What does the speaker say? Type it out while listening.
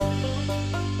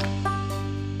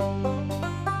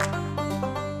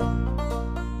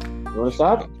Want to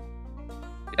start?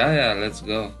 Yeah, let's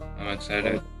go. I'm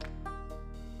excited.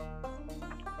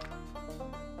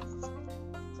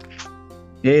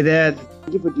 Hey there.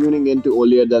 Thank you for tuning in to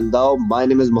Olier Than Thou. My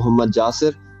name is Muhammad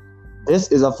Jasir. This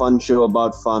is a fun show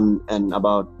about fun and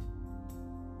about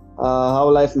how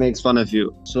life makes fun of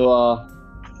you. So,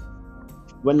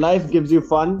 when life gives you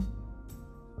fun,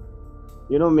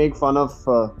 make fun of.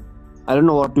 I don't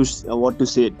know what to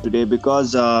say today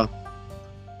because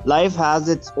life has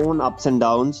its own ups and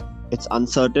downs. It's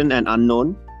uncertain and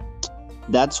unknown.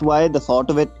 That's why the thought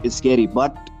of it is scary.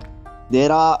 But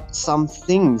there are some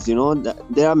things,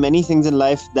 there are many things in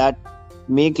life that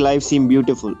make life seem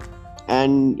beautiful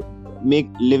and make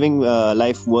living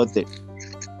life worth it,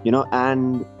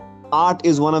 and art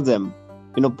is one of them.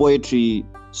 Poetry,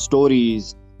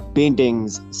 stories,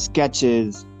 paintings,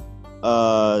 sketches.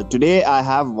 Today I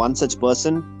have one such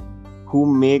person who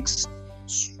makes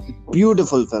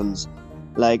beautiful films,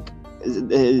 like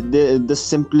the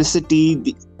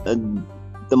simplicity, the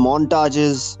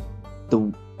montages,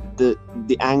 the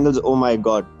the angles. Oh my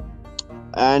god!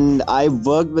 And I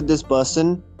worked with this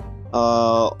person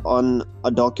on a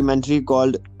documentary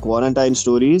called Quarantine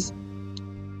Stories.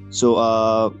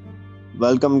 So,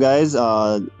 welcome, guys.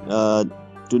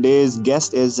 Today's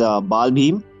guest is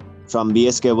Balbheem from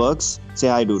BSK Works. Say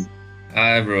hi, dude.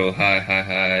 Hi, bro.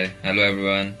 Hi. Hello,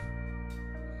 everyone.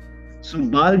 So,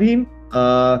 Balbheem,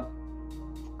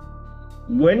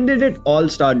 when did it all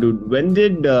start,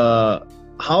 dude?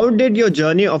 How did your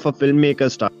journey of a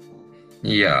filmmaker start?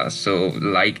 Yeah, so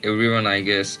like everyone, I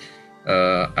guess,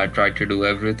 I tried to do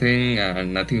everything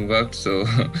and nothing worked, so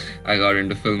I got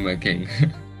into filmmaking.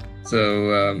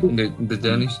 So the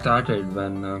journey started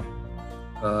when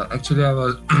actually I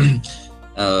was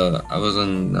I was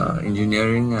in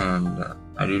engineering and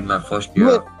I did my first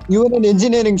year. You were an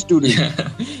engineering student.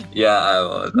 Yeah, I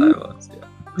was.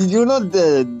 Yeah.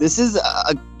 This is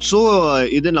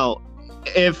either now.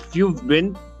 If you've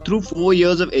been through 4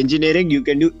 years of engineering, you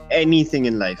can do anything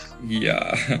in life.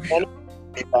 Yeah.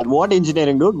 What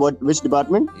engineering, dude? Which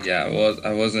department? Yeah,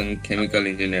 I was in chemical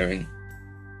engineering.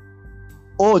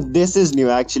 Oh, this is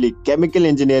new actually. Chemical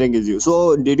engineering is new.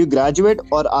 So, did you graduate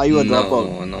or are you a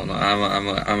dropout? No.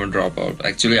 I'm a dropout.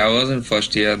 Actually, I was in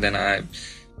first year. Then I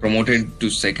promoted to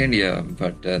second year.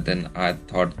 But then I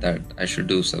thought that I should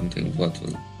do something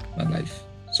worthwhile in my life.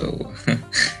 So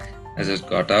I just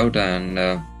got out, and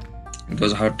it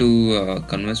was hard to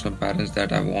convince my parents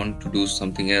that I want to do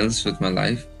something else with my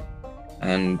life.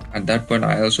 And at that point,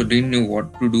 I also didn't know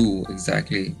what to do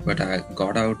exactly. But I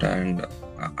got out, and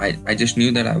I just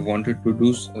knew that I wanted to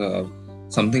do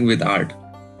something with art,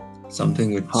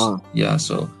 something with yeah.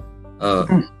 So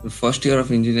the first year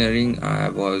of engineering, I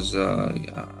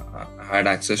had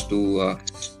access to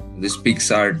this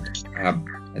PixArt app.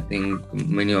 I think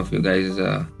many of you guys.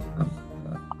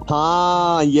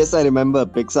 Yes, I remember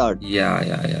PixArt.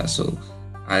 Yeah. So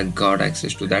I got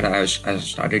access to that. I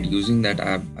started using that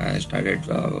app. I started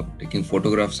taking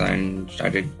photographs and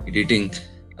started editing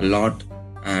a lot.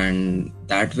 And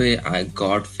that way I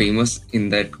got famous in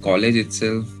that college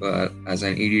itself as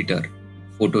an editor,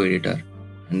 photo editor.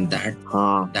 And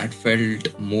that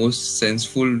felt more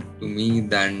senseful to me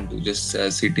than to just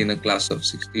sit in a class of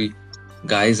 60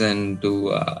 guys and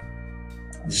to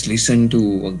just listen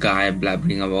to a guy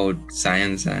blabbering about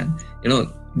science, and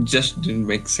just didn't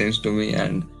make sense to me.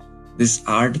 And this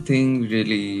art thing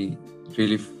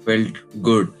really felt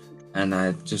good, and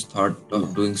I just thought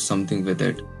of doing something with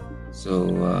it.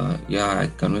 So I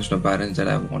convinced my parents that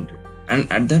I wanted. And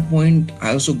at that point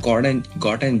I also got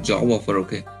a job offer.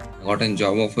 Okay, I got a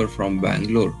job offer from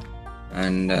Bangalore,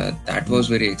 and that was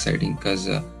very exciting because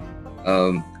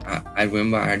I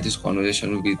remember I had this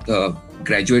conversation with a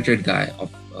graduated guy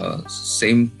of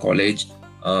same college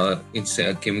in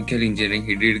chemical engineering.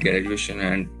 He did graduation,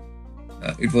 and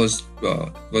it was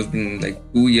been like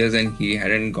 2 years and he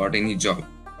hadn't got any job.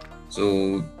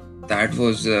 So that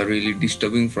was really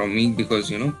disturbing for me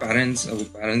because our parents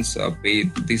pay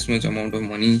this much amount of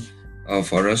money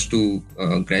for us to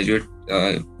graduate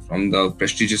from the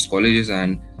prestigious colleges,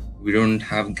 and we don't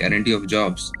have guarantee of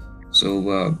jobs.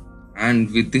 So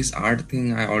and with this art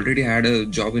thing, I already had a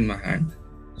job in my hand.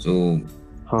 So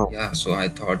so I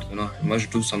thought I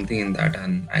must do something in that,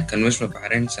 and I convinced my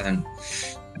parents, and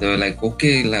they were like,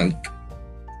 okay. Like,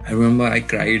 I remember I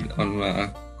cried on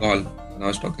my call when I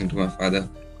was talking to my father,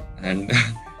 and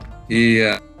he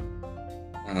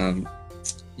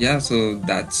so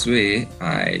that's way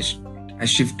I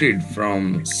shifted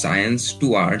from science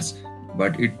to arts.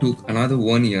 But it took another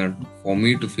 1 year for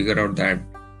me to figure out that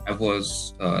I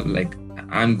was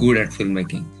I'm good at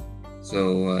filmmaking.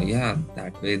 So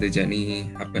that way the journey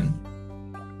happened.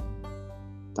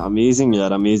 Amazing,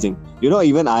 yaar, amazing.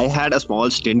 Even I had a small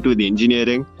stint with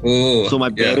engineering. Oh, So my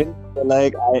yeah. parents were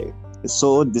like,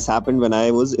 so this happened when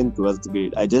I was in 12th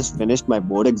grade. I just finished my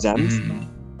board exams, Mhm.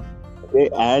 okay,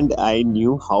 and I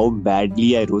knew how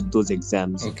badly I wrote those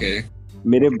exams. Okay.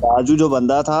 मेरे बाजू जो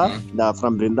बंदा था हाँ.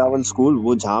 From Vrindavan school,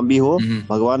 वो जहाँ भी हो, Mhm.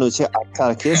 भगवान उसे अच्छा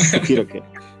रखे, सुखी रखे,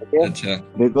 okay? अच्छा.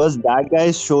 Because that guy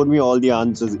showed me all the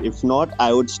answers. If not,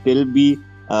 I would still be,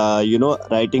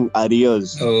 writing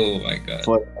arrears Oh my God.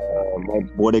 for my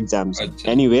board exams. अच्छा.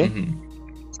 Anyway, Mhm.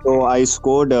 so I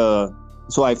scored.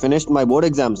 So I finished my board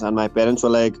exams, and my parents were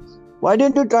like, "Why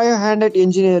didn't you try your hand at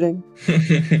engineering?"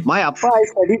 My appa, I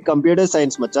studied computer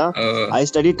science, macha. I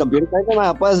studied computer science, and my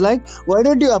appa is like, "Why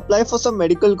don't you apply for some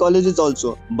medical colleges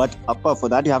also?" But appa,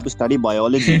 for that you have to study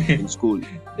biology in school.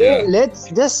 Yeah. Let's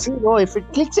just see, if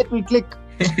it clicks, it will click.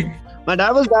 But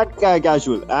I was that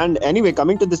casual. And anyway,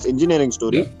 coming to this engineering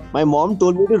story, Yeah. my mom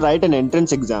told me to write an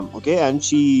entrance exam, okay, and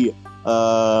she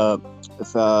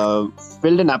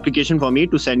filled an application for me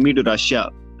to send me to Russia,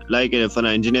 like for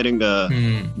engineering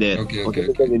there. Okay.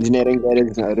 Because engineering there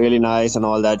is really nice and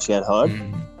all that she had heard.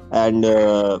 And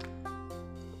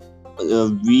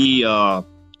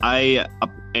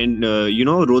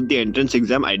wrote the entrance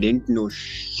exam. I didn't know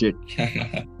shit.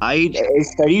 I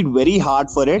studied very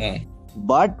hard for it,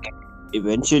 but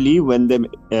eventually when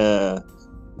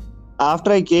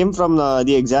after I came from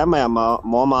the exam, my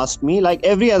mom asked me, like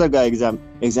every other guy,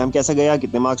 exam kaisa gaya,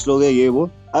 kitne marks loge, ye wo.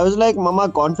 I was like, mama,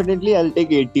 confidently I'll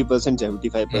take 80%,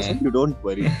 75%, you don't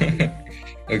worry.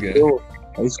 Okay. So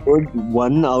I scored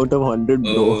 1 out of 100,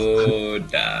 bro. Oh,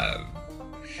 damn.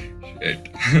 Shit.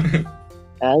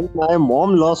 And my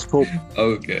mom lost hope.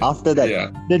 Okay. After that, Yeah.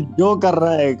 जो कर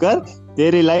रहा है कर,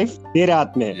 तेरी life तेरे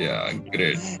हाथ में है. Yeah,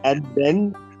 great. And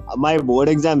then my board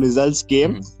exam results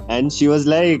came, and she was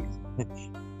like,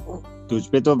 तुझ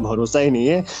पे तो भरोसा ही नहीं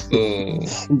है.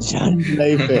 Oh. Junk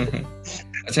life है.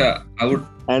 अच्छा, I would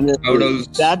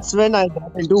also... That's when I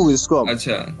got into Viscom.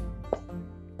 अच्छा.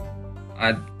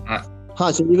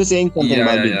 So you were saying something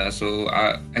about it. Yeah. So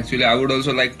actually, I would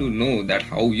also like to know that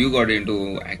how you got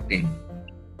into acting.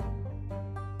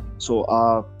 So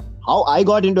how I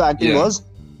got into acting was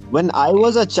when I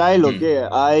was a child. Okay,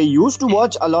 I used to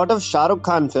watch a lot of Shah Rukh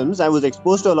Khan films. I was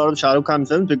exposed to a lot of Shah Rukh Khan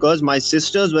films because my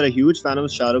sisters were a huge fan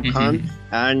of Shah Rukh Khan,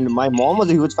 and my mom was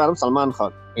a huge fan of Salman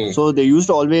Khan. Oh. So they used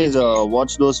to always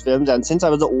watch those films. And since I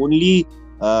was the only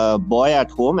boy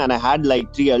at home, and I had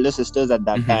like 3 elder sisters at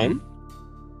that time,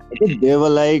 they were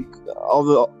like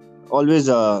always.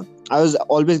 I was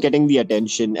always getting the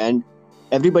attention, and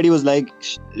everybody was like,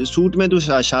 "Suit mein tu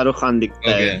Shah Rukh Khan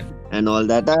dikhta hai," and all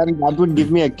that, and that would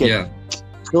give me a kick. Yeah.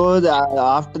 So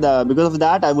because of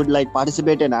that, I would like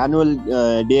participate in annual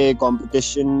day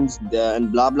competitions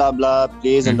and blah blah blah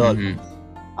plays and all.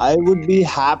 I would be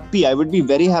happy. I would be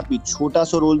very happy. छोटा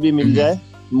सा role भी मिल जाए.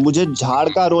 मुझे झाड़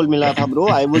का role मिला था, bro.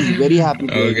 I was very happy.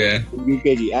 Okay. In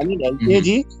UKG and in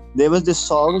LKG, there was this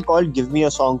song called "Give Me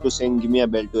a Song to Sing, Give Me a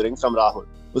Bell to Ring" from Rahul.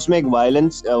 उसमें एक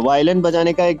violin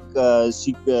बजाने का एक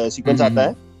sequence आता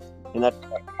है.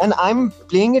 And I'm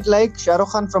playing it like Shah Rukh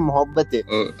Khan from Mohabbat hai.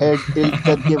 Head tilt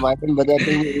करके violin बजाते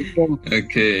हुए एकदम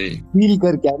feel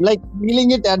करके. I'm like feeling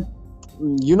it and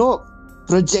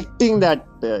projecting that,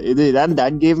 and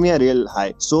that gave me a real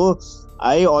high. So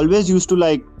I always used to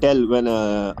like tell when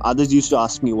others used to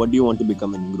ask me, what do you want to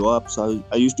become when you grow up? So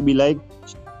I used to be like,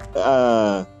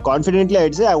 confidently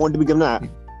I'd say I want to become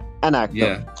an actor.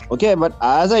 Yeah. Okay, but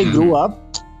as I grew up,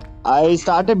 I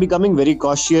started becoming very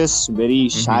cautious, very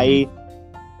shy,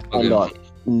 and all.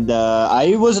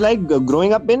 I was like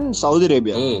growing up in Saudi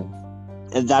Arabia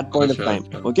at that point of time.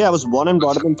 Okay, I was born and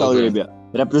brought up in Saudi Arabia.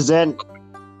 Represent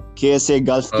KSA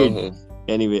Gulf kid.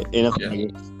 Anyway, enough.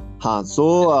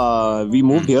 So we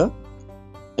moved here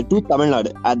to Tamil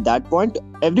Nadu. At that point,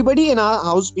 everybody in our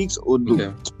house speaks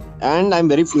Urdu, and I'm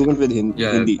very fluent with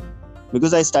Hindi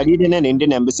because I studied in an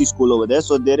Indian embassy school over there.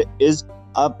 So there is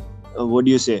a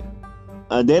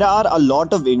there are a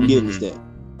lot of Indians there.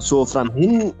 So from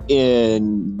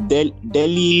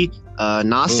Delhi,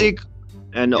 Nasik,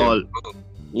 and all.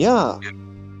 Yeah.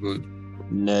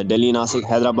 Delhi, Nasik,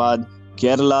 Hyderabad,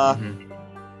 Kerala.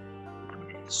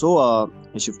 So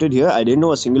I shifted here. I didn't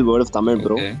know a single word of Tamil,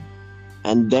 bro.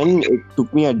 And then it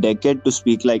took me a decade to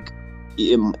speak like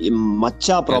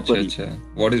Macha properly.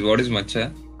 What is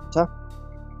Macha?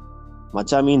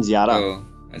 Macha means Yara. Oh,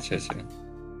 अच्छा.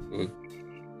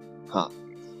 हाँ.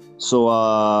 So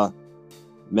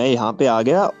मैं यहाँ पे आ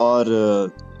गया और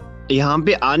यहाँ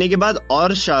पे आने के बाद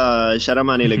और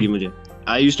शर्म आने लगी मुझे.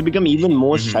 I used to become even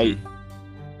more shy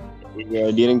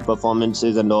during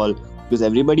performances and all because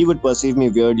everybody would perceive me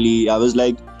weirdly. I was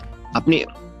like, अपने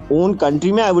own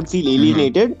country mein I would feel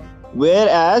alienated.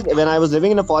 Whereas when I was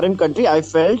living in a foreign country, I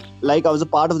felt like I was a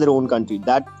part of their own country.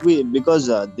 That way, because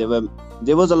there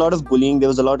was a lot of bullying, there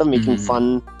was a lot of making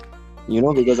fun,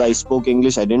 because I spoke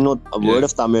English, I didn't know a word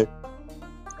of Tamil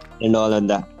and all of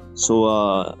that.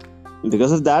 So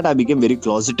because of that, I became very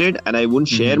closeted and I wouldn't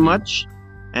share much.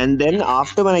 And then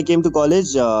after when I came to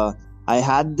college, I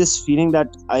had this feeling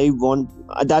that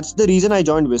that's the reason I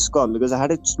joined Viscom, because I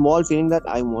had a small feeling that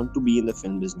I want to be in the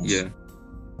film business. Yeah.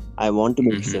 I want to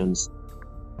make films.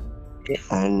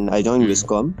 And I joined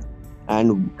Viscom.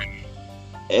 And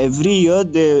every year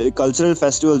the cultural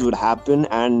festivals would happen,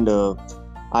 and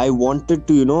I wanted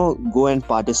to, go and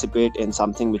participate in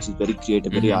something which is very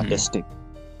creative, very artistic.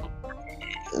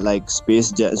 Like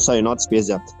Space Jam. Sorry, not Space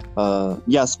Jam.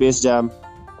 Space Jam.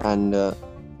 And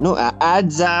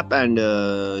Ad Zap and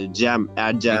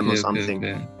Ad Jam or something.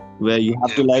 Okay. Where you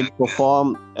have to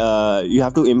perform, you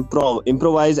have to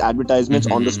improvise advertisements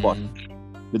on the spot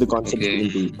with the concept given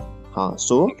to you.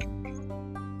 So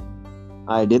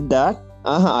I did that.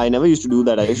 I never used to do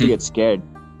that. I used to get scared.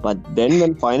 But then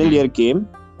when final year came,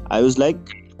 I was like,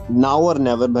 now or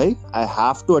never, bhai. I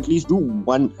have to at least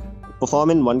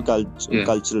perform in one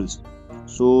culturals.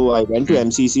 So I went to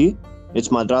MCC.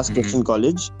 It's Madras Christian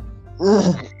College.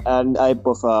 And I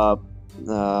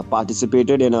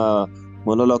participated in a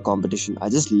monologue competition. I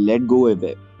just let go of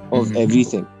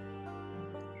everything.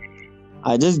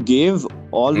 I just gave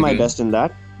all my best in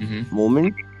that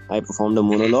moment. I performed a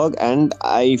monologue and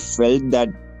I felt that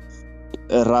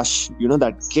rush,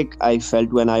 that kick I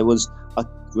felt when I was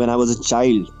a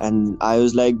child. And I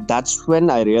was like, that's when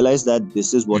I realized that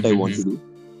this is what I want to do.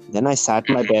 Then I sat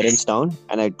my parents down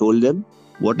and I told them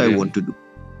what I want to do.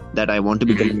 That I want to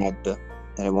become an actor.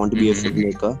 That I want to be a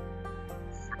filmmaker.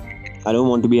 I don't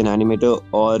want to be an animator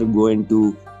or go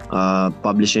into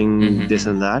publishing this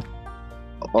and that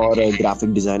or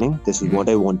graphic designing. This is what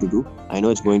I want to do. I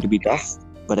know it's going to be tough,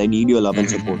 but I need your love and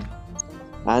support.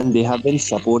 And they have been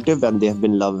supportive and they have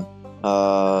been loving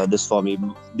this for me.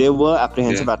 They were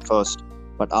apprehensive at first,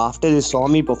 but after they saw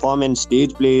me perform in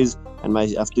stage plays and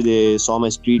after they saw my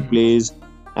street plays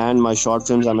and my short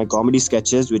films and my comedy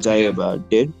sketches, which I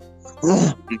did,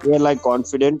 they were like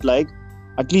confident, like,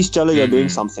 at least chalo, you're doing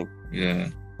something. Yeah.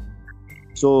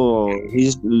 So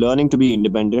he's learning to be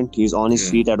independent. He's on his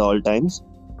feet at all times,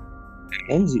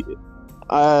 and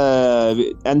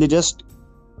they just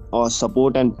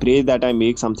support and pray that I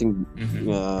make something,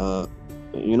 out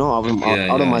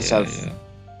of myself. Yeah.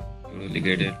 Totally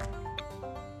get it.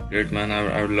 Great, man.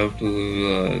 I would love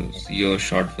to see your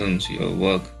short films, your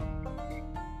work.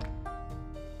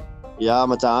 Yeah,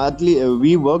 macha.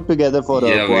 We worked together for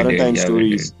Quarantine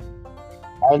Stories.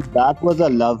 And that was a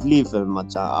lovely film,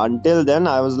 macha. Until then,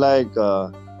 I was like,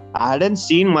 I hadn't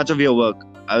seen much of your work.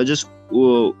 I was just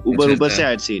Uber se I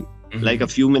had seen. Like a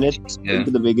few minutes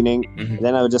into the beginning.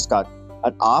 Then I would just cut.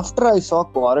 And after I saw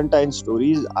Quarantine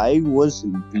Stories, I was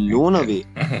blown away.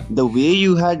 The way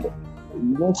you had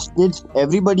stitched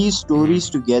everybody's stories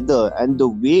together and the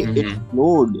way it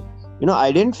flowed.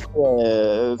 I didn't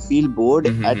feel bored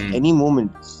at any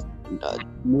moment.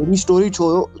 Meri story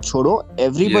chodo,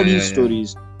 everybody's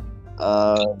stories.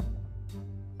 I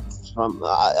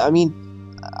mean,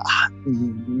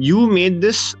 you made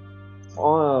this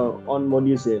on what do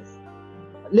you say?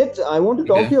 I want to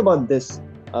talk to you about this.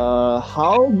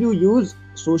 How you use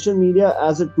social media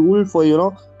as a tool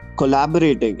for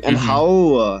collaborating and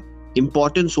how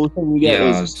important social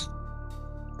media is.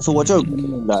 So what's your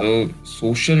opinion on that? So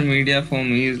social media for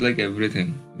me is like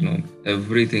everything.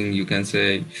 Everything you can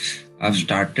say. I've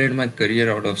started my career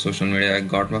out of social media. I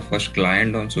got my first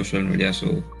client on social media.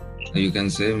 So you can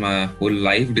say my whole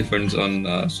life depends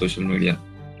on social media.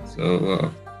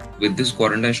 So with this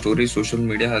Quarantine Story, social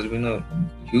media has been a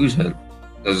huge help.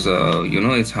 Because,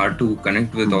 it's hard to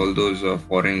connect with all those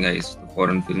foreign guys,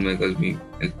 foreign filmmakers,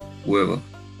 like whoever.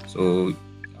 So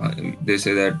they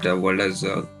say that the world has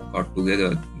got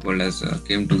together, world has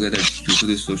came together due to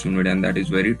this social media, and that is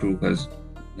very true. Because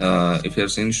if you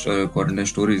have seen Quarantine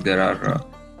Stories, there are,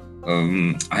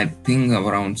 I think,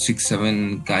 around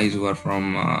 6-7 guys who are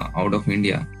from out of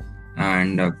India,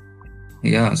 and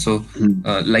so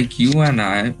like you and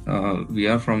I, we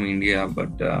are from India,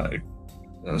 but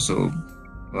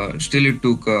still it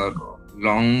took a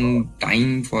long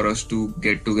time for us to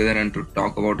get together and to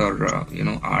talk about our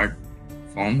art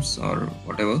forms or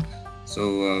whatever.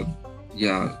 So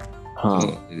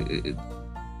so it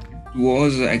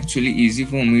was actually easy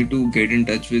for me to get in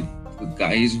touch with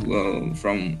guys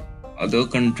from other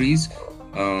countries.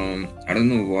 I don't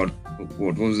know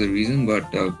what was the reason, but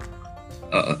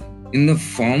in the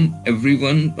form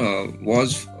everyone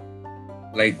was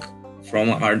like from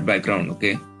an art background.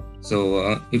 Okay,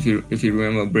 so if you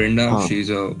remember Brenda, Huh. she's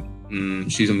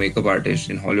a makeup artist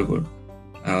in Hollywood.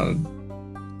 Uh,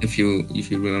 if you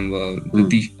remember,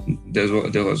 there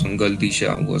was one girl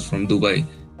Disha who was from Dubai,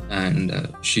 and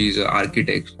she's an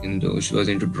architect. She was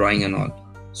into drawing and all.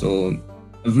 So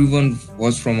everyone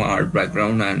was from an art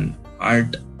background, and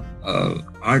art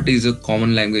is a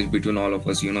common language between all of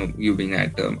us. You being an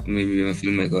actor, maybe being a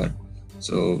filmmaker.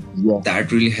 So Yeah.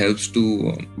 that really helps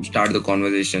to start the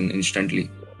conversation instantly.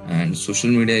 And social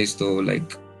media is though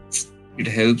like it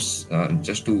helps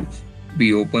just to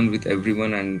be open with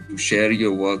everyone and to share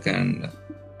your work, and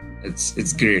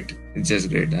it's great. It's just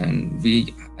great, and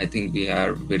I think we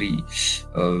are very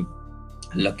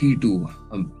lucky to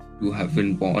have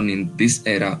been born in this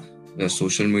era where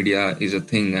social media is a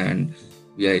thing, and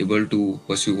we are able to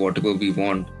pursue whatever we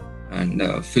want. And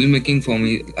filmmaking for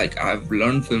me, like I've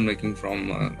learned filmmaking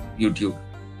from YouTube.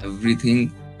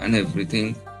 Everything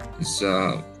is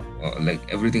like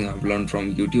everything I've learned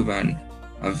from YouTube, and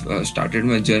I've started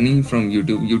my journey from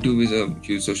YouTube. YouTube is a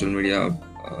huge social media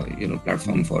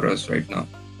platform for us right now,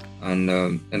 and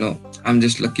I'm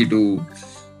just lucky to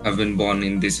have been born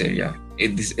in this era.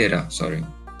 Sorry.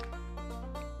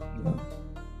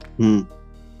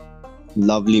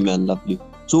 Lovely, man, lovely.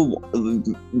 So,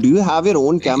 do you have your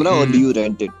own camera or do you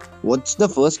rent it? What's the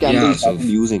first camera you started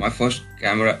using? My first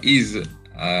camera is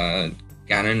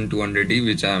Canon 200D,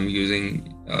 which I'm using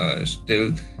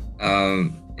still.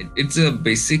 It's a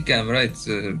basic camera. It's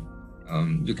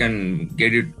you can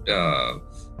get it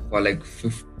for like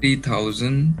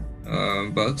 50,000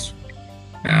 bucks,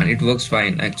 and it works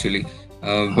fine actually.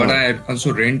 But I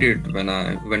also rent it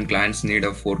when clients need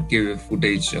a 4K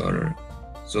footage or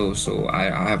so I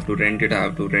have to rent it. I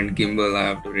have to rent gimbal. I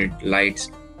have to rent lights.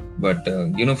 But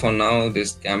for now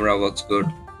this camera works good.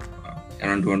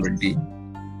 Canon 200D.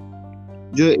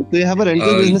 Do you have a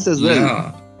rental business as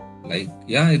well?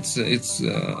 Yeah, it's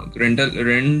rental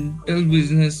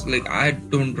business. Like I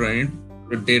don't run it,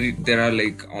 but there are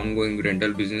like ongoing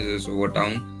rental businesses over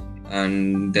town,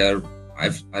 and I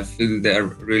feel they are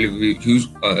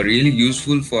really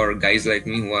useful for guys like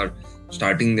me who are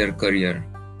starting their career.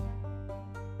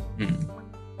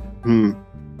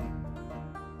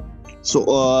 So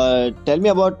tell me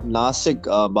about Nasik,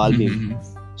 Balbin.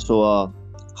 So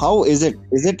how is it?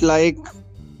 Is it like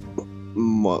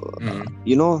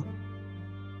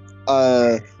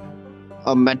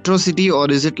a metro city,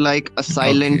 or is it like a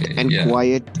silent and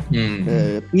quiet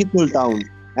peaceful town?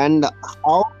 And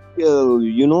how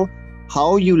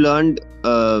how you learned?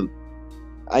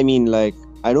 I mean, like,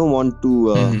 I don't want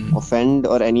to offend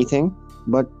or anything,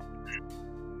 but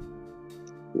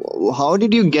how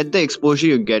did you get the exposure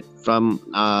you get from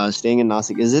staying in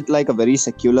Nasik? Is it like a very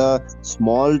secular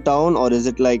small town, or is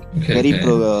it like very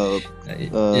progressive?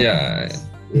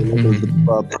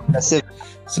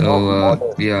 So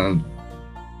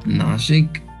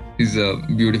Nashik is a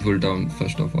beautiful town,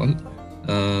 first of all.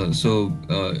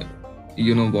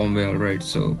 Bombay, all right.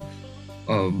 So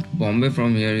Bombay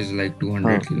from here is like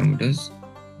 200 kilometers,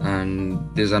 and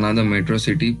there's another metro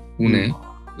city, Pune,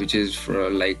 which is for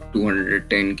like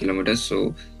 210 kilometers.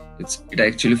 So it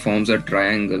actually forms a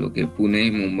triangle. Okay,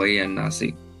 Pune, Mumbai, and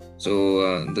Nasik.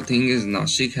 So the thing is,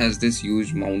 Nashik has this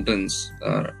huge mountains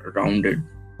around it.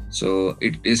 So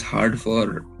it is hard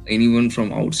for anyone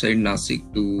from outside Nasik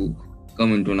to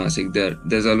come into Nasik.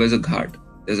 There's always a ghat.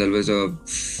 There's always a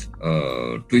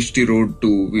twisty road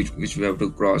which we have to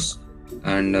cross,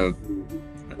 and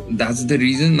that's the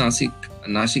reason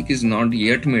Nashik is not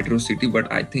yet metro city, but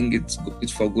I think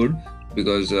it's for good,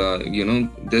 because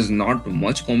there's not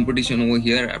much competition over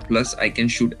here. Plus, I can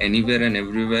shoot anywhere and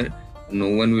everywhere. No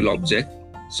one will object.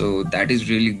 So that is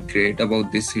really great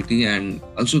about this city. And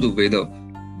also the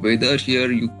weather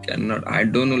here, you cannot, I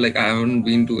don't know, like I haven't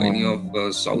been to any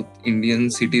of South Indian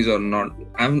cities or not.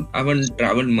 I haven't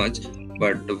traveled much,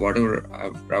 but whatever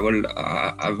I've traveled,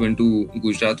 I've been to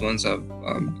Gujarat once. I've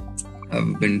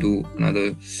been to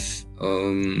another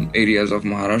areas of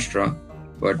Maharashtra,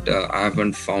 but I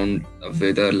haven't found a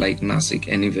weather like Nasik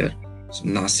anywhere. So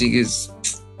Nasik is,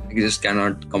 I just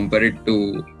cannot compare it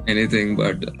to anything,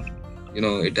 but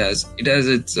it has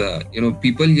its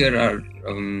people here are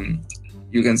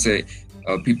you can say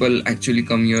people actually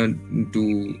come here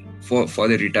for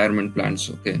their retirement plans.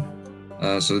 Okay,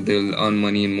 so they'll earn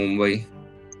money in Mumbai.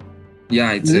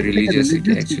 Yeah, it's a religious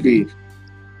city actually.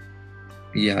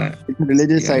 Yeah, it's a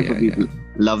religious site for people. Yeah.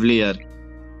 Lovely, yeah.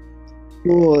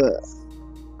 So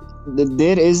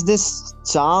there is this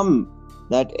charm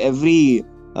that every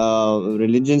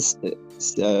religious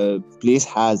place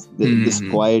has. This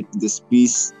quiet, this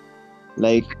peace.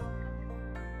 Like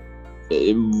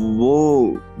वो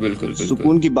बिल्कुल सुकून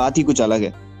बिल्कुल. की बात ही कुछ अलग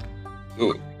है.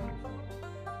 तो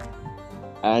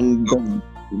And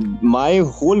my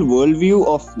whole worldview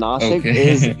of Nashik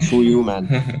is okay. through you, man.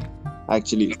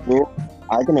 Actually, so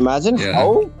I can imagine Yeah. how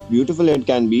beautiful it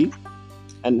can be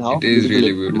and how It is beautiful really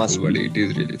it beautiful, must buddy. be. It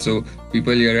is really. So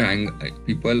people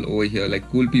over here, like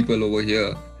cool people over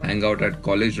here, hang out at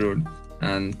College Road,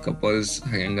 and couples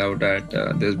hang out at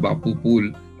there's Bapu Pool.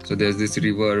 So there's this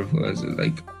river,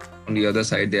 like on the other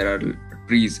side there are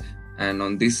trees, and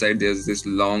on this side there's this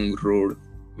long road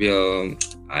where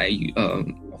I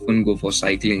often go for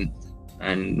cycling.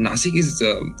 And Nasik is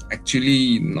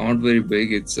actually not very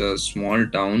big. It's a small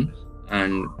town,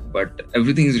 but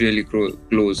everything is really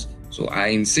close. So I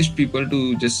insist people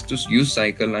to just to use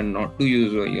cycle and not to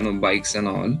use bikes and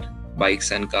all,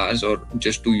 bikes and cars, or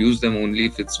just to use them only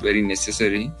if it's very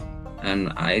necessary.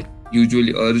 And I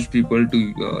usually urge people to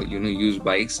use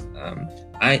bikes.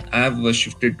 I have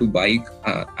shifted to bike.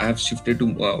 I have shifted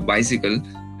to bicycle.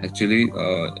 Actually,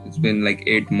 it's been like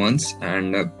 8 months,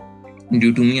 and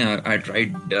due to me, I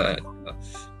tried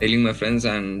telling my friends,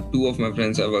 and two of my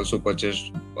friends have also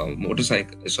purchased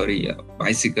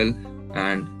bicycle.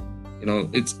 And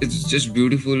it's just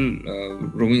beautiful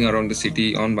roaming around the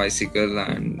city on bicycle,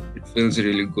 and it feels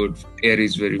really good. Air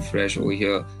is very fresh over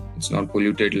here. It's not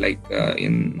polluted like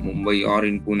in Mumbai or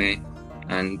in Pune.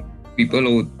 And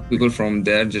people from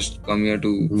there just come here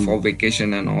to for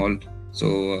vacation and all. So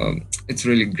it's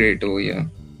really great over here.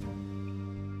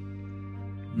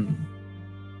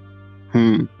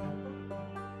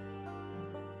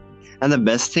 And the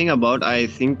best thing about, I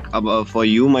think, about for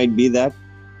you might be that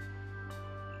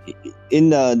in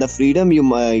the freedom you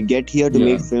might get here to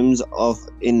make films of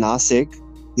in Nasik,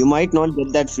 you might not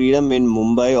get that freedom in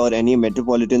Mumbai or any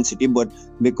metropolitan city, but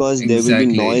because there will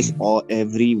be noise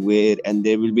everywhere, and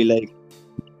there will be like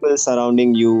people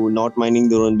surrounding you not minding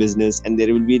their own business, and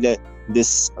there will be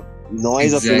this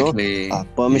noise of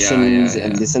permissions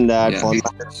and this and that for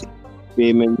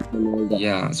payments and all that.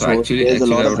 Yeah, so actually there's a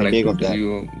lot I of would like headache to of tell that.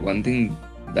 you one thing,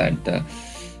 that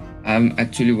I'm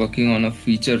actually working on a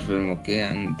feature film, okay,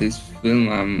 and this film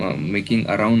I'm making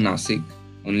around Nasik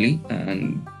only,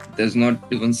 and there's not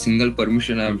even single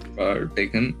permission I've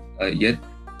taken yet,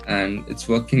 and it's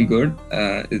working good.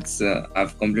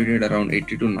 I've completed around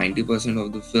 80 to 90%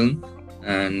 of the film,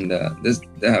 and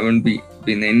there haven't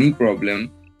been any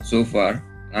problem so far.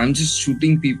 I'm just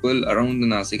shooting people around the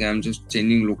Nasik. I'm just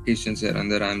changing locations here and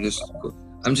there. I'm just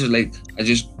like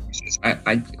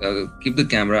I keep the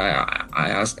camera. I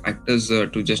ask actors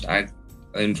to just act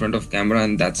in front of camera,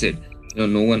 and that's it.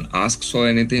 No one asks for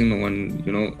anything. No one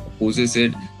opposes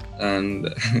it,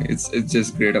 and it's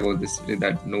just great about this city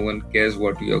that no one cares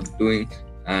what you're doing,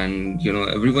 and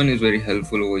everyone is very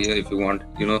helpful over here. If you want,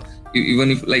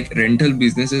 even if like rental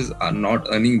businesses are not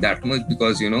earning that much,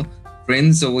 because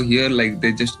friends over here, like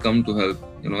they just come to help.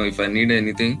 If I need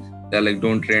anything, they're like,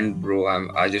 don't rent, bro.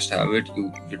 I just have it.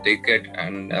 You take it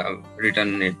and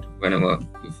return it whenever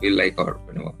you feel like, or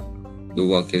whenever the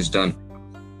work is done.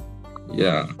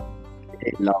 Yeah.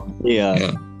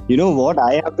 Yeah. You know what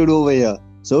I have to do over here?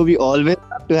 So we always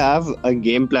have to have a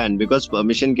game plan, because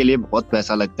permission के लिए बहुत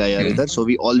पैसा लगता है यार इधर. So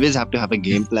we always have to have a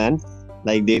game plan.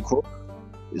 Like देखो,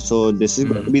 so this is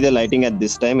going to be the lighting at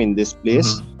this time in this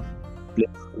place.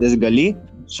 This gully.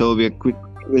 So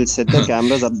we'll set the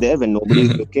cameras up there when nobody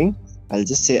is looking. I'll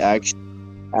just say action,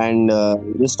 and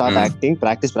just start acting.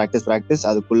 Practice.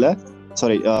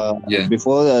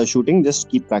 Before shooting, just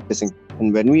keep practicing.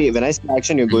 And when I say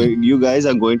action, you guys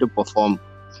are going to perform,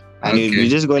 and you're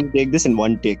just going to take this in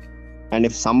one take. And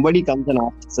if somebody comes and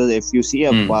asks us, if you see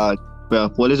a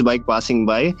police bike passing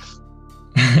by,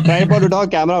 tripod utao,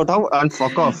 camera utao, and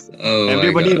fuck off.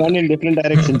 Everybody run in different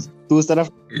directions. Two taraf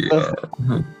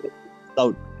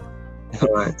out.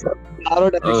 चारों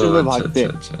direction में भागते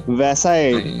हैं. वैसा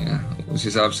है. उस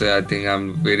हिसाब से I think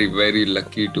I'm very very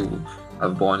lucky to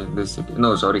have born in this city.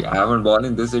 No, sorry, I haven't born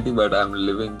in this city, but I'm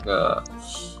living.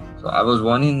 So I was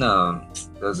born in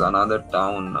there's another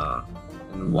town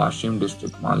in Washim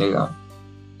district, Malegaon.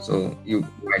 So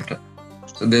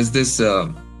there's this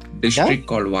district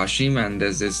called Washim, and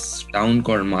there's this town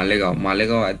called Malegaon.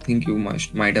 Malegaon, I think you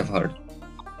might have heard.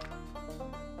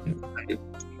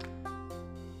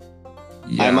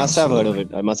 Yeah, I must have heard of it.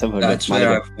 That's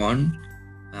where I've born,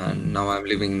 and now I'm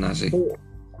living in Nasik.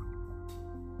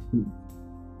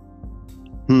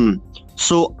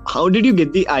 So how did you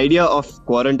get the idea of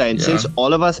quarantine? Since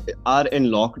all of us are in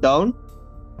lockdown,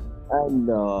 and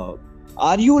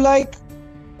are you like?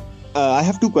 I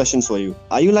have two questions for you.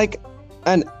 Are you like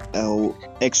an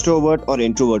extrovert or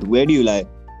introvert? Where do you lie?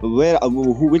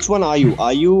 Which one are you?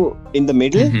 Are you in the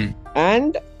middle,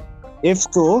 And if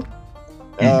so,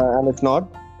 and if not,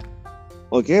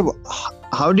 okay,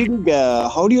 how do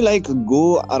you like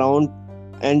go around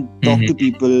and talk to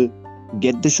people,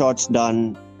 get the shots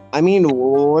done? I mean,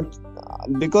 what?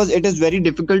 Because it is very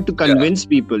difficult to Yeah, convince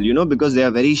people, because they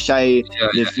are very shy. yeah,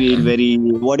 They feel very,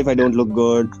 what if I don't look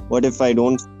good? What if I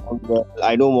don't sound well?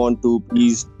 I don't want to,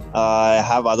 please. I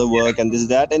have other work and this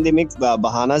that, and they make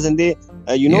bahanas, and they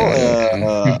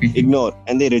yeah. ignore,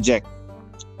 and they reject.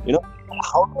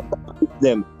 How to convince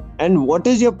them, and what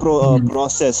is your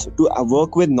process to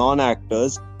work with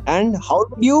non-actors, and how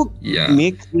did you Yeah.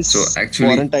 make So this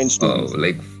actually, quarantine stories?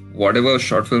 like whatever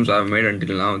short films I've made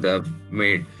until now, they've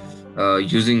made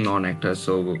using non-actors.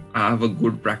 So I have a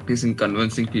good practice in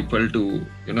convincing people to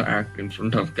act in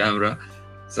front of camera.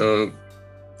 So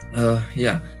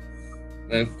yeah,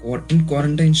 in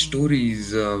quarantine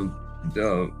stories,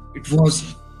 it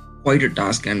was quite a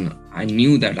task, and I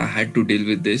knew that I had to deal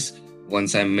with this.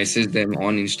 Once I messaged them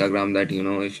on Instagram that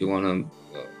if you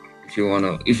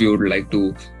would like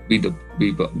to be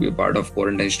a part of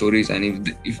quarantine stories, and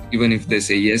if even if they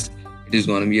say yes, it is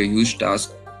going to be a huge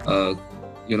task. Uh,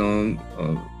 you know,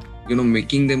 uh,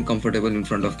 making them comfortable in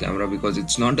front of camera, because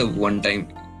it's not a one time.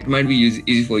 It might be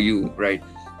easy for you, right?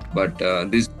 But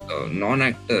these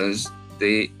non-actors,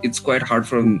 it's quite hard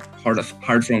for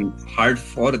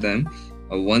them.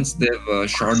 Once they've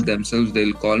shot themselves,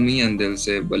 they'll call me and they'll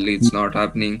say, "Balli, it's not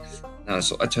happening."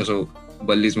 So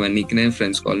Balli is my nickname.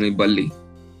 Friends call me Balli.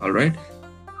 All right.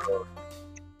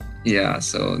 Yeah,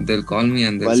 so they'll call me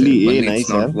and they'll say, Balli, "Balli, it's nice,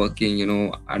 not yeah. working.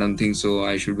 I don't think so.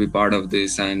 I should be part of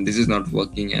this, and this is not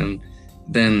working." And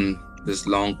then this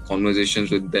long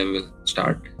conversations with them will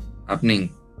start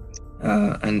happening.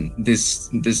 And this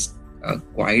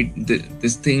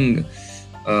thing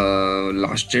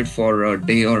lasted for a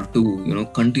day or two.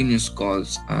 Continuous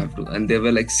calls I have to, and there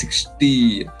were like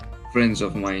 60 friends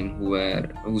of mine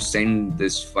who sent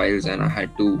these files, and I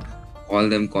had to call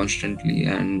them constantly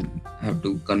and have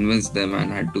to convince them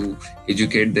and had to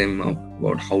educate them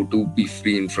about how to be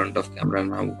free in front of camera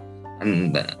now.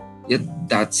 And yeah,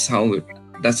 that's how it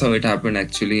happened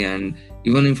actually. And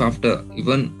even after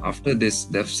this,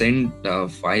 they've sent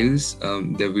files,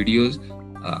 their videos.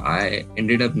 I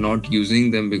ended up not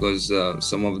using them because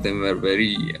some of them were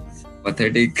very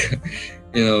pathetic.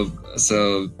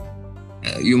 So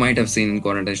you might have seen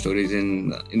quarantine stories in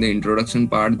the introduction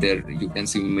part. There you can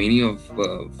see many of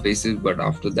faces, but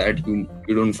after that you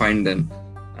don't find them.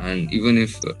 And even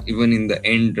in the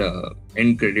end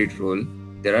credit roll,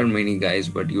 there are many guys,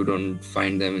 but you don't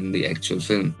find them in the actual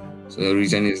film. So the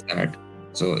reason is that.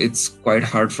 So it's quite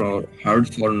hard for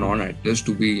non-actors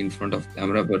to be in front of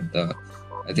camera, but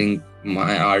I think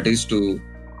my art is to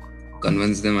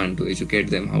convince them and to educate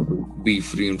them how to be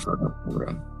free in front of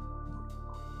camera.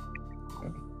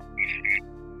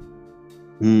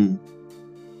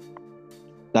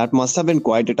 That must have been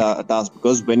quite a task,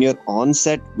 because when you're on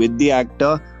set with the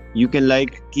actor, you can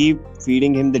like keep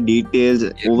feeding him the details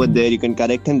over there. You can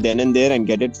correct him then and there and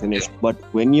get it finished. But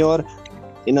when you're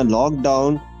in a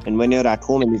lockdown and when you're at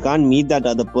home and you can't meet that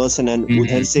other person, and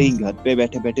udhar se hi ghar pe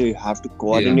baithe baithe you have to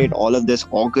coordinate all of this,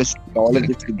 orchestrate all of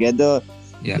this together.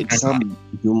 It's a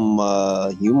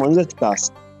humongous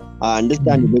task. I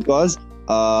understand it, because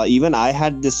even I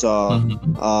had this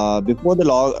before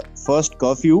the first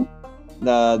curfew,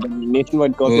 the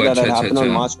nationwide curfew that had happened on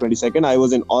March 22nd. I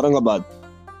was in Aurangabad.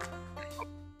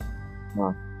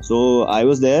 So I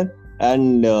was there,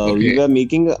 and we were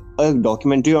making a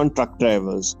documentary on truck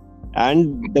drivers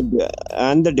and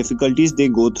the difficulties they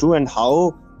go through, and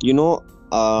how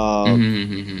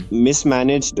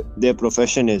mismanaged their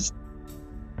profession is.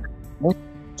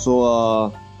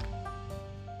 So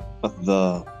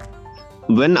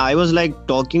when I was like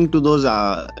talking to those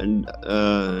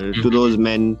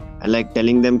men and like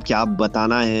telling them क्या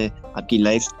बताना है, आपकी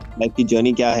life की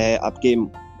journey क्या है,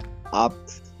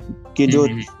 आपके जो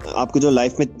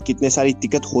life में कितने सारी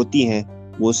दिक्कत होती हैं,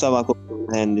 वो सब आपको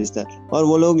है, और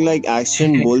वो लोग लाइक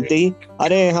एक्शन बोलते ही,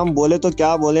 अरे हम बोले तो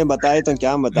क्या बोले, बताए तो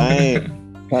क्या बताएं,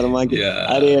 शर्मा के.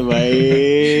 अरे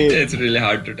भाई, it's really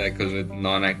hard to tackle with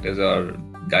non-actors or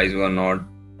guys who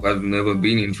have never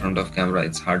been in front of camera.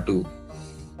 It's hard to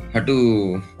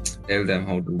tell them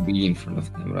how to be in front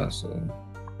of camera. So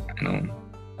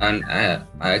and I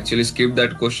actually skipped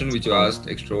that question which you asked,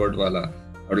 extrovert wala.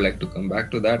 I would like to come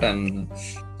back to that. And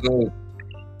so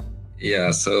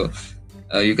yeah, so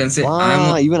you can say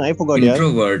I'm even I forgot,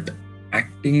 introvert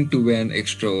acting to be an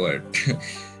extrovert.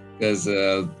 Because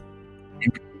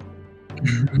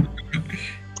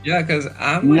yeah, because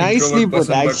I'm nicely an introvert put,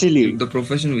 person, actually. but the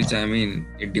profession which I'm in,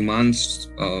 it demands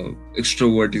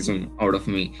extrovertism out of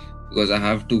me. because I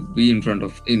have to be in front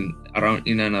of in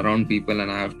and around people, and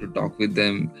I have to talk with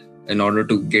them in order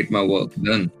to get my work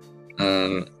done.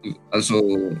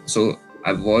 So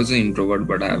I was an introvert,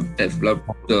 but I've developed,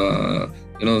 so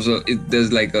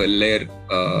there's like a layer.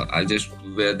 I just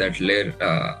wear that layer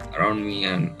around me,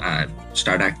 and I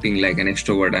start acting like an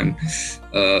extrovert, and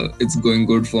it's going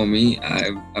good for me.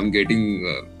 I'm getting,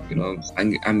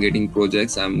 I'm getting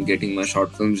projects. I'm getting my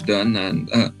short films done, and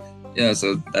yeah,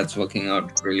 so that's working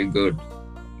out really good.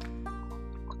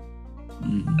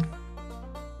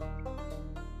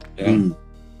 Yeah.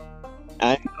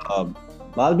 And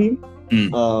Balbi,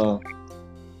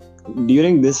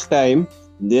 during this time,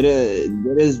 there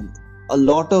is a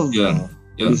lot of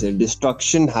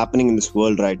destruction happening in this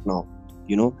world right now.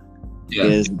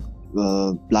 There's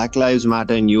Black Lives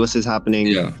Matter in US is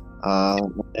happening,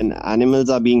 and animals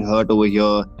are being hurt over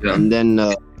here, and then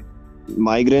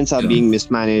migrants are being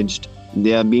mismanaged.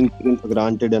 They are being taken for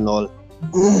granted and all,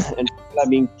 and people are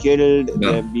being killed.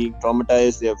 They're being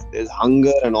traumatized. There's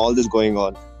hunger and all this going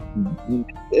on.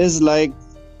 It's like,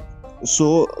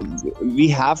 so we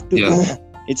have to.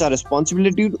 It's our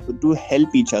responsibility to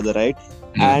help each other, right?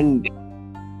 And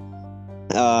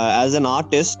as an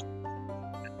artist,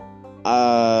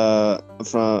 I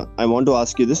want to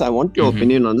ask you this. I want your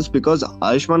opinion on this, because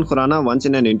Ayushmann Khurrana once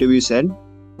in an interview said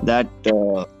that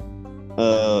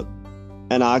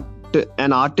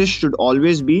an artist should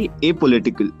always be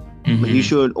apolitical. He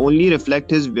should only reflect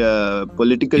his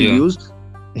political views,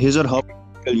 his or her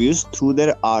political views, through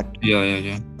their art.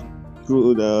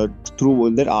 Through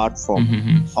their art form.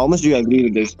 How much do you agree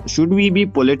with this? Should we be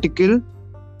political?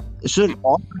 Should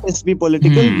all artists be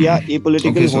political? Yeah,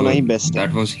 apolitical hona hi best.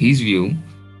 That was his view.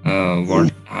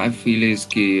 What I feel is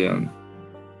that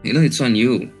it's on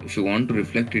you. If you want to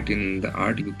reflect it in the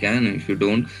art, you can. If you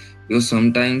don't, because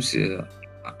sometimes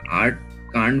art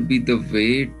can't be the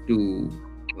way to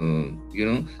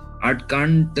art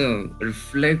can't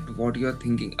reflect what you're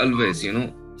thinking always.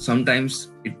 Sometimes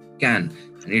it can,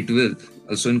 and it will.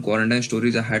 Also in Quarantine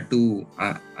Stories, I had to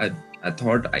I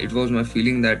thought, it was my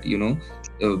feeling that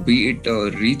be it a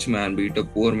rich man, be it a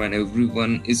poor man,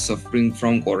 everyone is suffering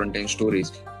from quarantine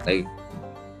stories. Like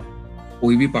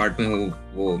कोई भी part में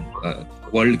वो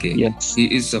world के, he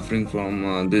is suffering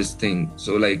from this thing.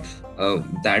 So like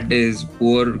that days,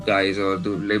 poor guys or the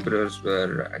laborers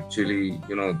were actually,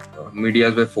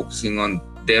 medias were focusing on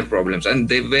their problems, and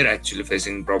they were actually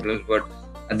facing problems. But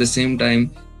at the same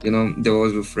time, there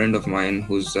was a friend of mine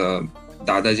whose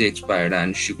Dadaji expired,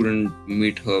 and she couldn't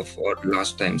meet her for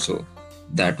last time. So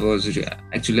that was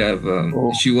actually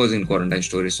she was in Quarantine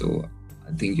Stories. So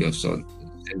I think you have saw it.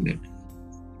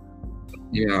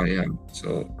 Yeah.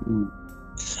 So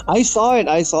I saw it.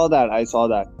 I saw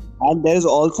that. And there is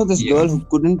also this girl who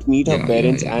couldn't meet her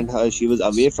parents, and she was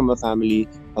away from her family,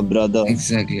 her brother.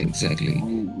 Exactly.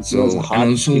 So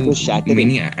and also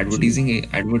many advertising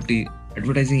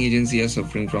agencies are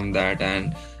suffering from that,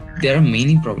 and there are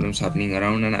many problems happening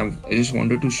around. And I just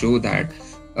wanted to show that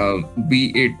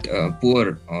be it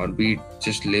poor or be it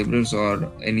just laborers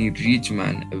or any rich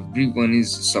man, everyone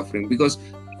is suffering. Because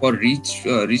for rich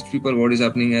people, what is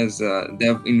happening is they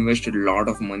have invested a lot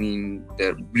of money in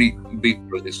their big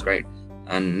projects, right?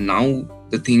 And now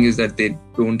the thing is that they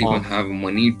don't even have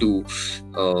money to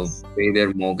pay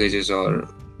their mortgages or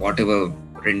whatever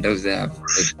rentals they have,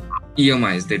 like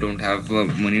EMIs. They don't have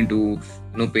money to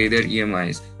pay their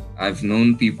EMIs. I've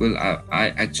known people.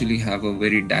 I actually have a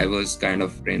very diverse kind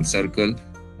of friend circle.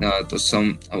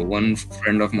 So one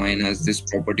friend of mine has this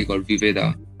property called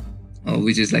Viveda,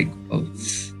 which is like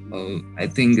I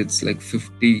think it's like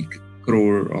 50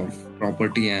 crore of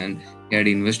property, and he had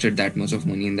invested that much of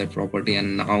money in that property,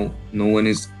 and now no one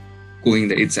is going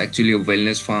there. It's actually a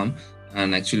wellness farm,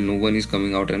 and actually no one is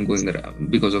coming out and going there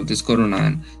because of this corona,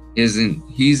 and he's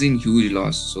in huge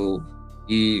loss. So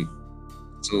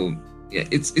yeah,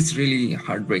 it's really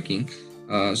heartbreaking.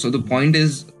 So the point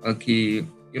is, okay,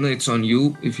 it's on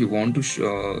you. If you want to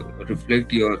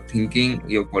reflect your thinking,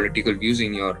 your political views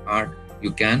in your art, you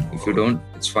can. If you don't,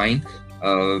 it's fine.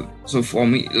 So for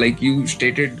me, like you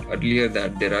stated earlier,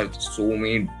 that there are so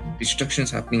many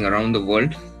destructions happening around the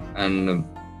world, and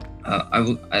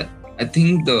I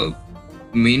think the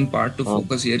main part to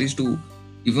focus here is to,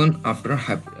 even after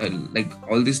like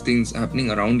all these things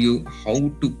happening around you, how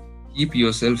to keep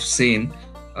yourself sane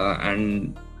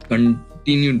and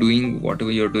continue doing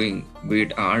whatever you're doing, be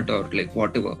it art or like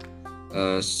whatever.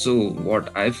 So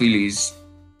what I feel is,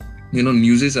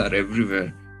 newses are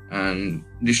everywhere, and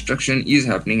destruction is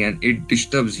happening, and it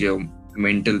disturbs your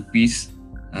mental peace.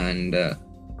 And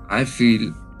I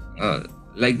feel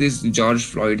like this George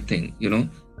Floyd thing,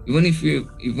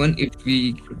 even if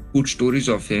we put stories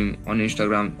of him on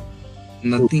Instagram,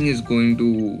 nothing is going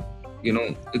to,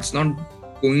 it's not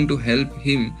going to help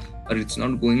him, or it's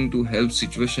not going to help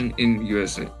situation in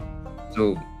USA.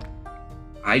 So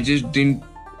I just didn't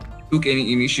took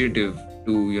any initiative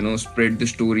to spread the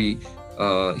story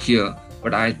here.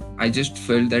 But I just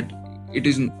felt that it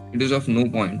is of no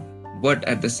point. But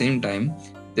at the same time,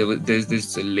 there's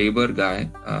this labor guy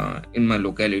in my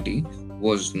locality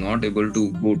was not able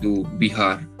to go to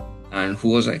Bihar, and who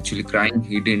was actually crying.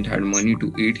 He didn't had money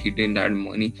to eat. He didn't had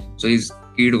money, so his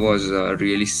kid was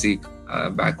really sick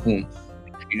back home.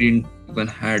 He didn't even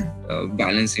had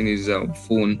balance in his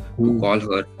phone to call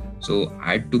her. So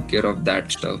I took care of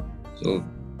that stuff. So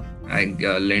I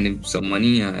lent him some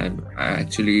money. I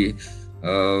actually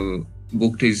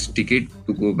booked his ticket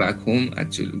to go back home,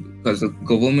 actually, because the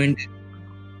government.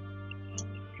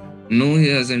 No, he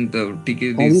hasn't. The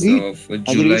ticket Has is he of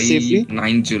has he reached safely?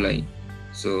 9th July.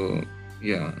 So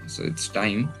yeah, so it's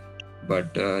time.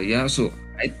 But yeah, so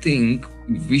I think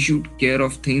we should care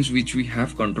of things which we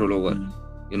have control over.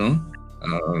 You know,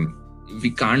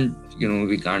 we can't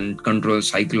control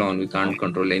cyclone. We can't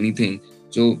control anything.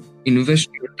 So invest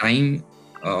your time,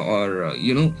 or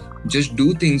just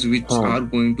do things which are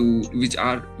going to,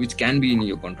 which can be in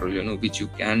your control. Which you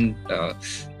can.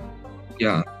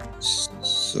 Yeah.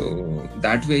 So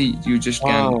that way you just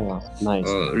can Nice.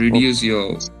 reduce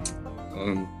your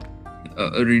um,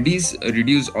 reduce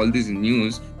all these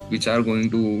news which are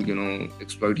going to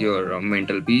exploit your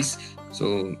mental peace.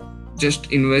 So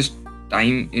just invest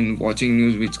time in watching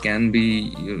news which can be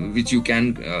which you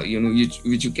can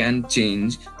which you can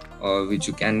change, or which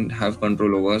you can have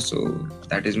control over. So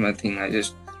that is my thing.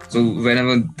 So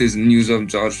whenever this news of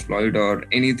George Floyd or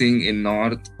anything in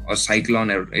North, or cyclone,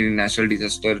 or any natural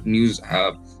disaster news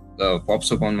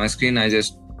pops up on my screen, I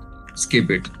just skip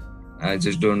it. I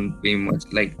just don't pay much.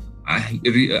 Like I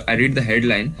read the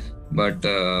headline, but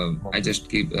I just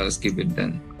skip it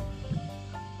then.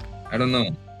 I don't know.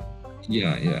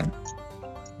 Yeah.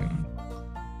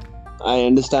 I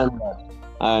understand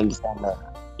that.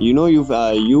 You you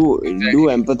Exactly. do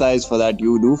empathize for that.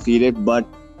 You do feel it, but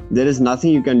there is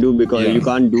nothing you can do, because Yeah. you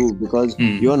can't do, because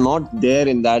you're not there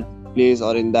in that place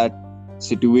or in that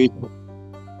situation.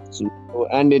 So,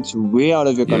 and it's way out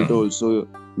of your Yeah. control. So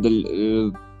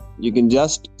you can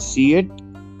just see it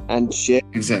and share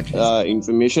Exactly.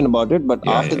 information about it, but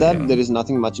after that, yeah. there is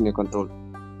nothing much in your control.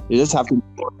 You just have to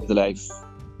go on with the life.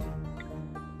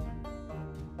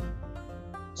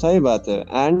 सही बात है.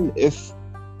 And if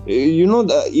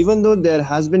even though there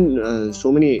have been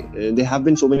so many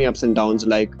ups and downs,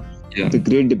 like the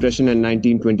Great Depression in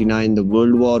 1929, the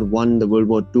World War I, the World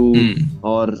War II,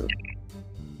 or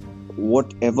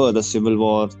whatever, the Civil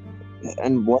War,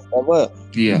 and whatever,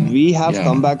 we have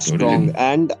come back strong,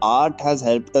 and art has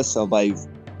helped us survive.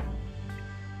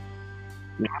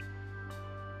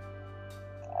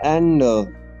 And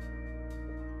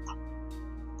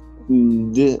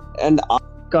art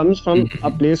comes from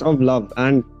a place of love,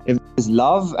 and if there's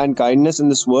love and kindness in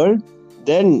this world,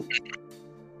 then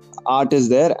art is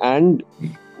there, and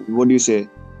what do you say,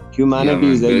 humanity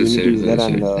is there, unity is there,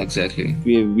 and exactly,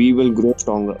 we will grow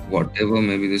stronger. Whatever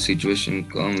maybe the situation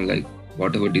come, like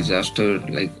whatever disaster,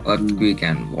 like earthquake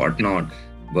and whatnot,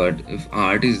 but if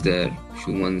art is there,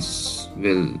 humans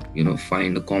will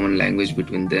find a common language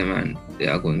between them, and they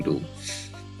are going to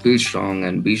feel strong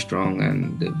and be strong,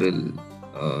 and they will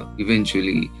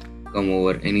eventually come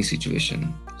over any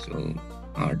situation. So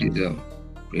art is a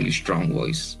really strong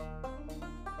voice.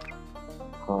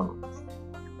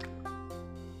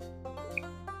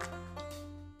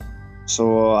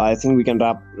 So I think we can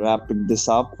wrap this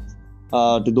up.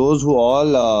 To those who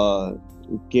all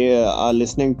are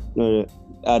listening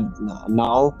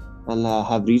now and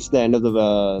have reached the end of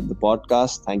the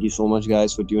podcast, thank you so much,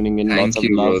 guys, for tuning in. Thank Lots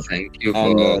you, of love, bro. Thank you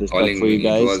and for respect calling for you me.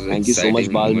 guys. It was Thank you so much,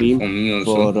 Balbeam, for me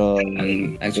also. for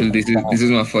and actually, this is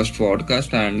my first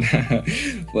podcast and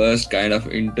first kind of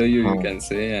interview, you can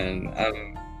say, and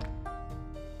I'm.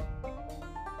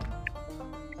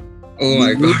 Oh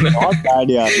my god! Not bad,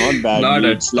 yeah, not bad. Not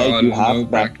it's at like all. you have No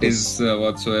practice.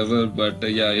 whatsoever. But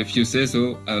yeah, if you say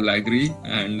so, I'll agree.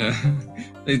 And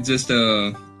it's just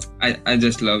I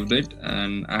just loved it,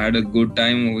 and I had a good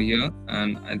time over here.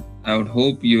 And I would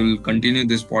hope you'll continue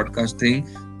this podcast thing.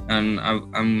 And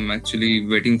I'm actually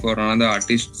waiting for another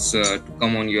artists to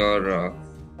come on your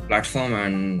platform,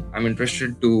 and I'm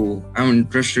interested to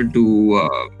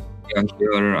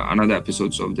hear another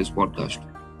episodes of this podcast.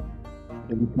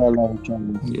 Inshallah.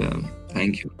 Yeah,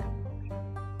 thank you.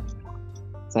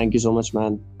 Thank you so much,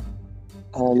 man.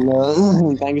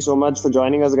 And thank you so much for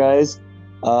joining us, guys.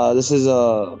 This is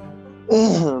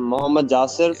Mohammed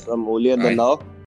Jasir Yeah. from Holier Than Hi. Thou.